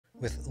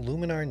With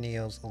Luminar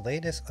Neo's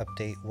latest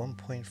update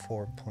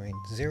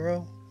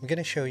 1.4.0, I'm going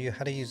to show you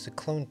how to use the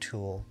clone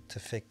tool to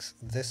fix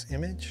this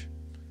image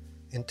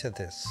into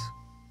this.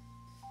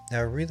 Now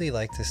I really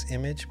like this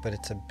image, but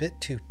it's a bit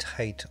too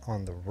tight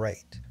on the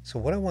right. So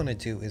what I want to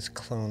do is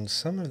clone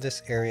some of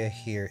this area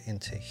here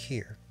into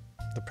here.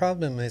 The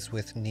problem is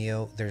with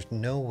Neo, there's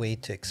no way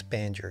to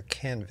expand your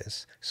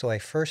canvas. So I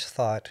first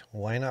thought,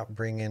 why not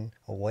bring in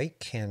a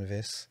white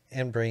canvas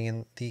and bring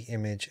in the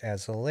image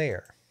as a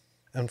layer?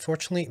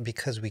 Unfortunately,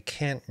 because we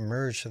can't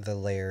merge the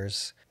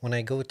layers, when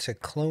I go to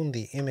clone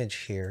the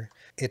image here,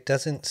 it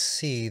doesn't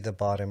see the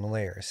bottom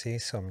layer. See,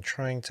 so I'm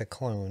trying to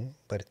clone,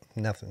 but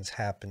nothing's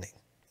happening.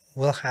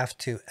 We'll have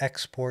to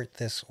export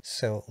this.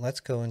 So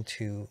let's go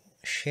into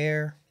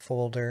Share,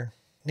 Folder,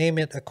 name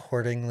it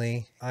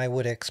accordingly. I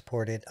would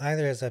export it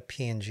either as a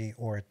PNG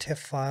or a TIFF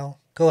file.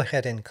 Go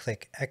ahead and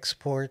click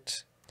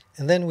Export,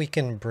 and then we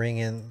can bring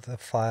in the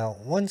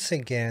file once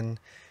again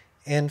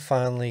and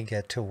finally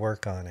get to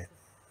work on it.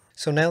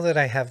 So now that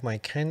I have my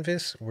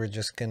canvas, we're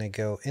just going to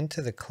go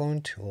into the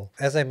clone tool.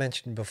 As I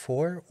mentioned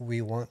before,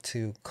 we want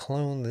to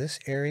clone this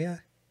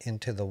area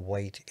into the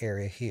white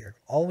area here.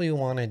 All we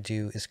want to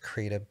do is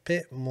create a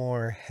bit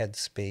more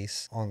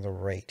headspace on the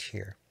right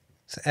here.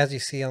 So as you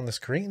see on the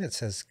screen, it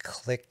says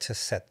click to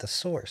set the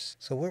source.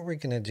 So what we're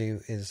going to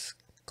do is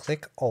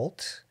click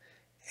Alt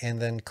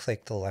and then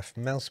click the left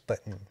mouse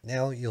button.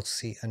 Now you'll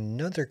see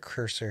another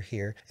cursor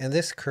here, and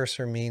this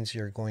cursor means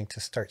you're going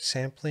to start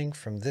sampling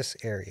from this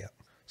area.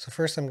 So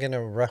first I'm going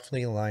to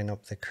roughly line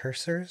up the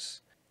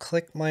cursors,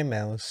 click my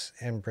mouse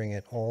and bring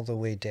it all the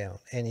way down.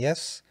 And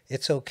yes,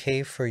 it's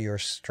okay for your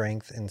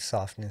strength and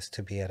softness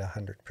to be at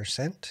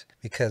 100%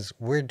 because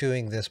we're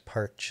doing this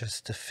part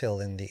just to fill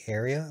in the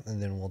area,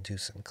 and then we'll do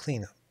some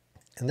cleanup.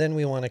 And then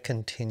we want to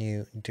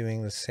continue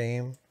doing the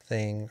same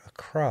thing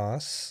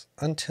across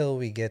until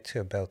we get to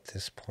about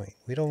this point.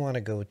 We don't want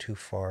to go too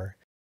far.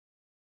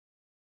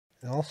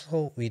 And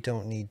also, we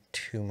don't need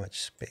too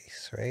much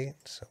space, right?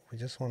 So we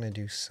just want to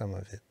do some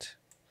of it.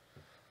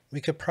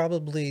 We could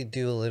probably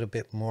do a little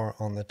bit more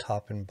on the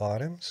top and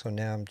bottom. So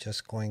now I'm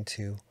just going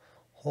to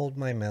hold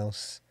my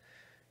mouse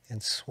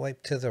and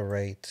swipe to the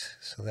right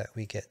so that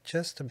we get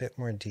just a bit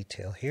more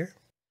detail here.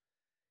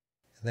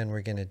 And then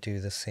we're going to do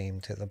the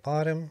same to the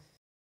bottom.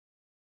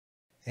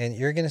 And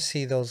you're going to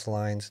see those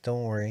lines.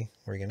 Don't worry,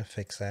 we're going to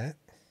fix that.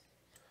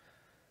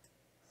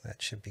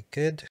 That should be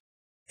good.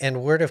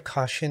 And word of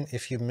caution,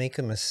 if you make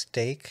a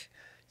mistake,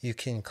 you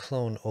can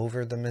clone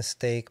over the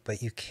mistake,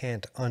 but you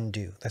can't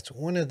undo. That's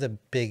one of the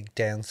big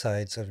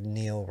downsides of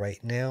Neo right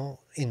now.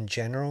 In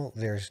general,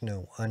 there's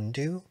no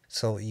undo.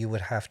 So you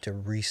would have to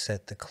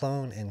reset the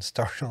clone and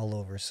start all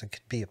over. So it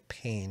could be a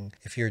pain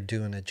if you're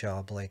doing a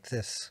job like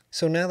this.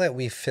 So now that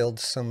we've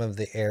filled some of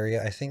the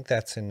area, I think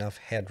that's enough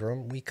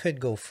headroom. We could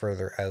go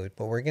further out,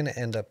 but we're going to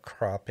end up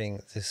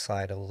cropping this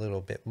side a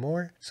little bit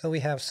more. So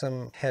we have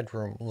some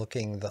headroom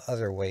looking the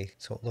other way,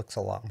 so it looks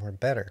a lot more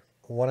better.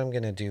 What I'm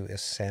going to do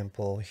is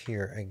sample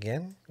here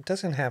again. It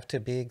doesn't have to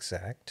be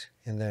exact.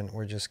 And then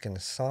we're just going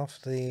to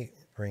softly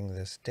bring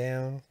this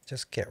down.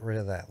 Just get rid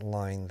of that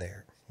line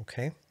there.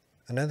 Okay.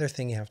 Another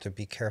thing you have to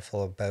be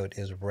careful about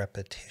is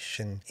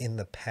repetition in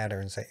the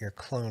patterns that you're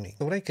cloning.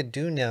 So what I could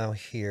do now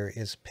here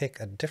is pick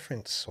a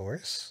different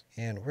source.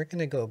 And we're going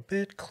to go a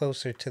bit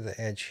closer to the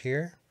edge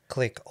here.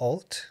 Click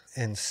Alt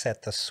and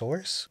set the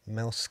source.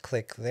 Mouse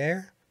click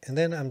there. And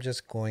then I'm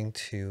just going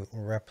to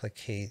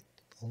replicate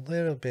a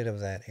little bit of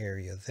that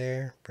area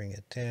there, bring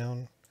it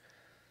down.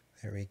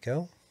 There we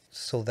go.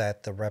 So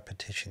that the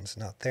repetition's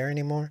not there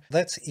anymore.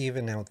 Let's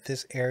even out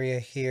this area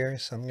here.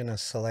 So I'm going to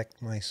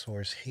select my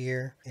source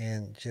here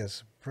and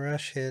just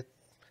brush it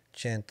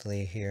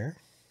gently here.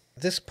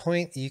 At this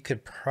point, you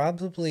could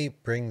probably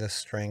bring the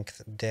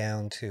strength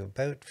down to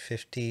about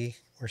 50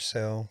 or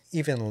so,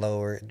 even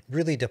lower. It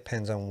really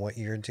depends on what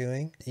you're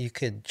doing. You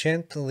could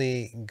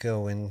gently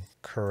go and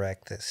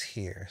correct this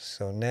here.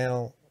 So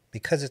now,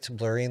 because it's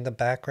blurry in the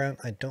background,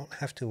 I don't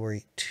have to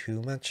worry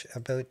too much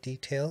about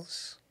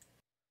details.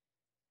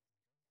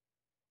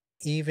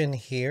 Even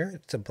here,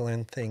 to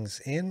blend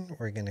things in,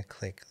 we're going to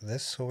click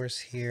this source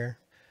here.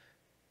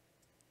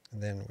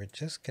 And then we're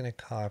just going to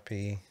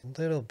copy a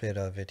little bit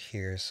of it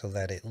here so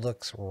that it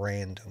looks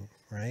random,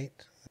 right?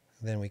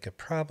 Then we could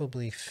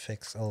probably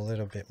fix a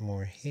little bit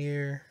more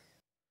here.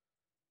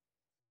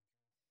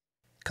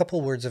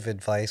 Couple words of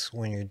advice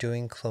when you're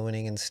doing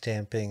cloning and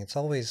stamping. It's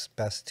always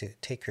best to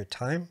take your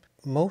time.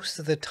 Most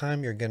of the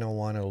time you're going to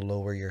want to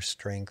lower your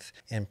strength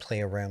and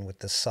play around with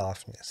the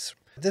softness.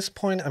 At this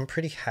point, I'm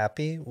pretty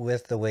happy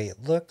with the way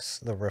it looks.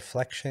 The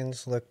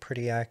reflections look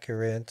pretty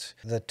accurate.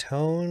 The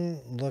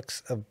tone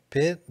looks a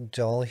bit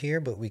dull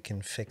here, but we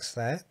can fix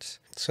that.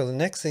 So the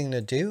next thing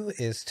to do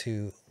is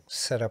to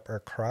set up our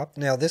crop.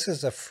 Now this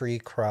is a free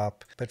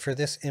crop, but for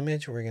this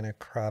image, we're going to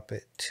crop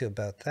it to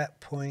about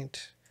that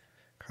point.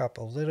 Crop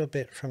a little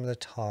bit from the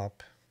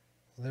top,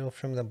 a little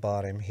from the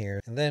bottom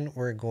here, and then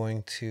we're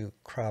going to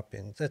crop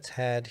in the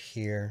tad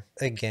here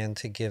again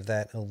to give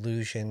that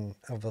illusion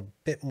of a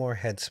bit more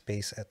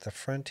headspace at the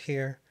front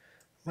here.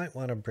 Might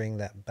want to bring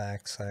that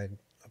back side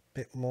a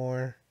bit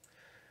more.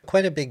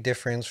 Quite a big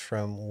difference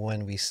from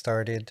when we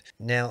started.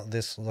 Now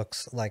this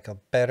looks like a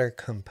better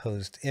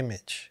composed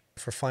image.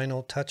 For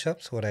final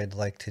touch-ups, what I'd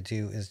like to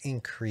do is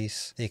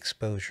increase the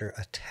exposure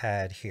a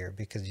tad here,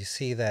 because you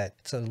see that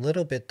it's a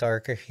little bit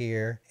darker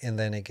here and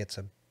then it gets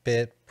a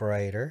bit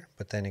brighter,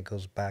 but then it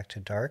goes back to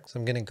dark. So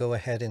I'm going to go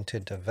ahead into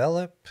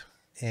develop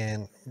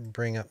and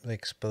bring up the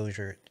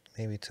exposure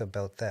maybe to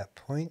about that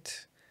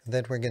point.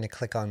 Then we're going to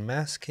click on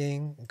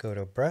masking, go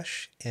to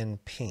brush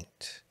and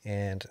paint.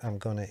 And I'm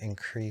going to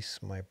increase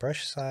my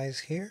brush size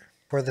here.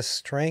 For the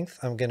strength,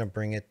 I'm going to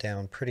bring it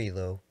down pretty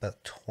low,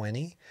 about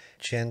 20.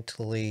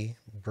 Gently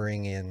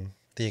bring in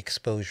the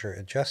exposure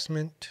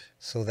adjustment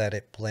so that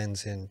it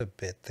blends in a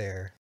bit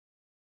there.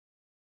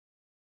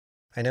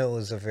 I know it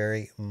was a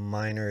very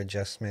minor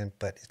adjustment,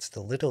 but it's the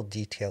little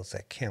details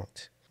that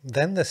count.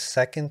 Then the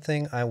second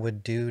thing I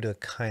would do to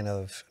kind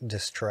of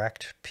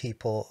distract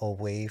people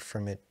away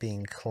from it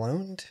being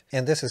cloned,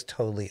 and this is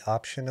totally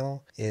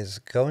optional, is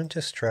go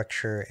into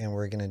structure and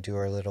we're going to do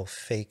our little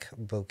fake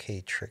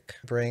bokeh trick.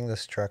 Bring the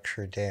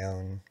structure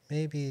down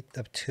maybe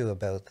up to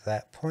about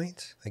that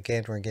point.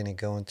 Again, we're going to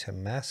go into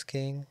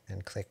masking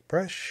and click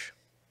brush,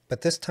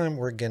 but this time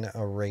we're going to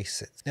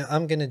erase it. Now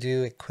I'm going to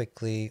do it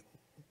quickly,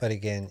 but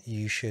again,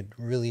 you should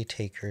really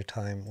take your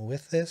time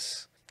with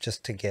this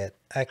just to get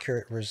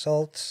accurate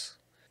results.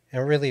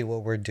 And really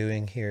what we're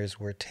doing here is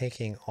we're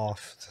taking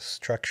off the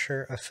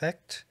structure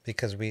effect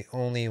because we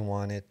only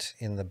want it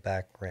in the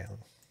background.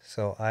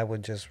 So I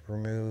would just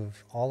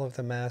remove all of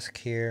the mask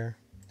here.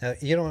 Now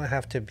you don't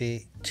have to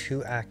be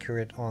too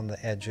accurate on the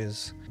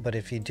edges, but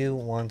if you do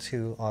want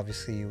to,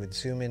 obviously you would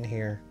zoom in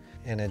here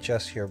and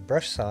adjust your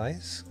brush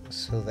size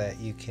so that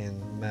you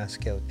can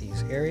mask out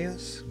these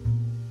areas.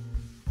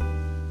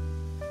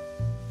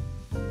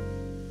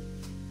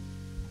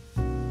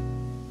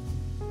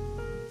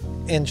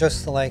 And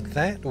just like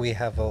that, we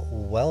have a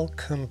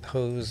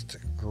well-composed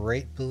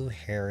great blue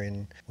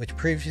heron, which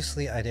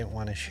previously I didn't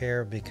want to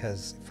share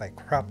because if I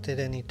cropped it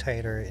any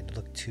tighter, it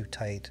looked too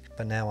tight.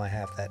 But now I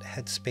have that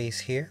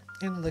headspace here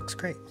and it looks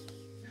great.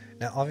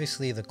 Now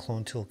obviously the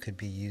clone tool could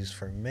be used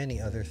for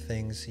many other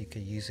things. You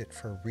could use it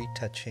for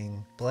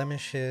retouching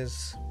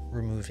blemishes,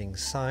 removing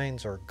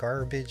signs or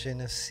garbage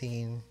in a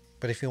scene.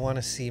 But if you want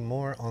to see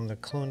more on the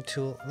clone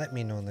tool, let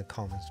me know in the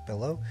comments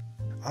below.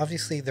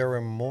 Obviously there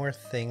were more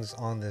things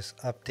on this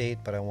update,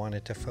 but I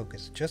wanted to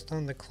focus just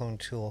on the clone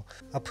tool.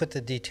 I'll put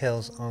the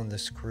details on the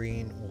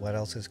screen, what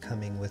else is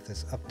coming with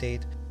this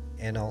update,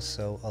 and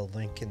also a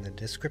link in the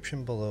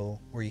description below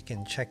where you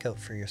can check out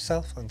for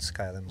yourself on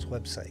Skylum's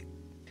website.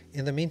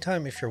 In the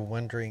meantime, if you're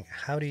wondering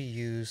how to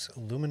use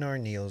Luminar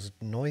Neo's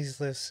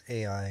noiseless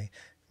AI,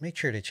 make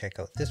sure to check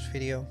out this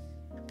video.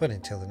 But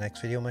until the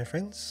next video, my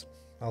friends,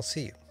 I'll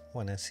see you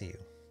when I see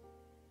you.